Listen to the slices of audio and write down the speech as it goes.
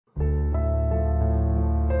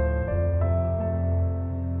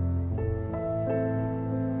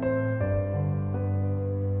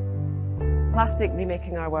Plastic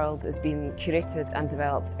Remaking Our World has been curated and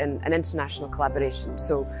developed in an international collaboration.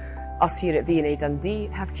 So us here at V&A Dundee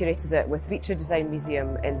have curated it with Feature Design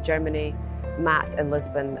Museum in Germany, Matt in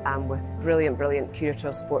Lisbon, and with brilliant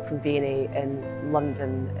curatorial support from V&A in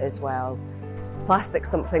London as well.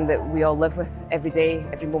 Plastic's something that we all live with every day,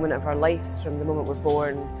 every moment of our lives, from the moment we're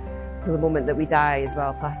born to the moment that we die as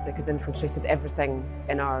well. Plastic has infiltrated everything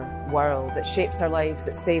in our world. It shapes our lives,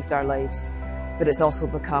 it's saved our lives, but it's also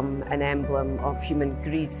become an emblem of human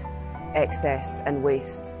greed, excess and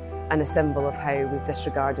waste, and a symbol of how we've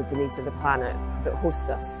disregarded the needs of the planet that hosts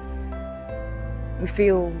us. We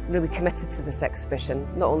feel really committed to this exhibition,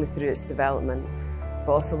 not only through its development,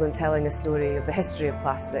 but also in telling a story of the history of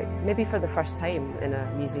plastic, maybe for the first time in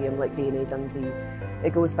a museum like V&A Dundee.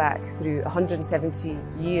 It goes back through 170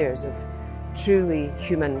 years of truly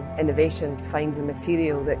human innovation to find a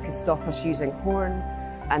material that could stop us using horn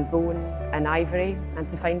and bone and ivory, and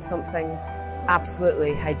to find something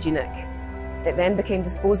absolutely hygienic. It then became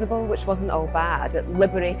disposable, which wasn't all bad. It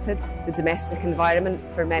liberated the domestic environment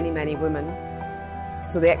for many women.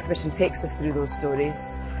 So the exhibition takes us through those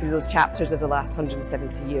stories, through those chapters of the last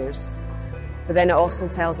 170 years. But then it also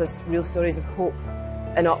tells us real stories of hope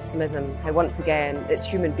and optimism, how once again it's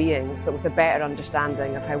human beings, but with a better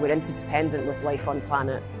understanding of how we're interdependent with life on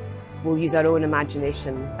planet. We'll use our own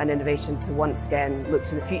imagination and innovation to once again look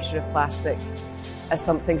to the future of plastic as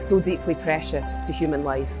something so deeply precious to human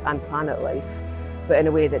life and planet life, but in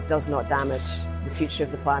a way that does not damage the future of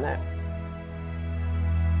the planet.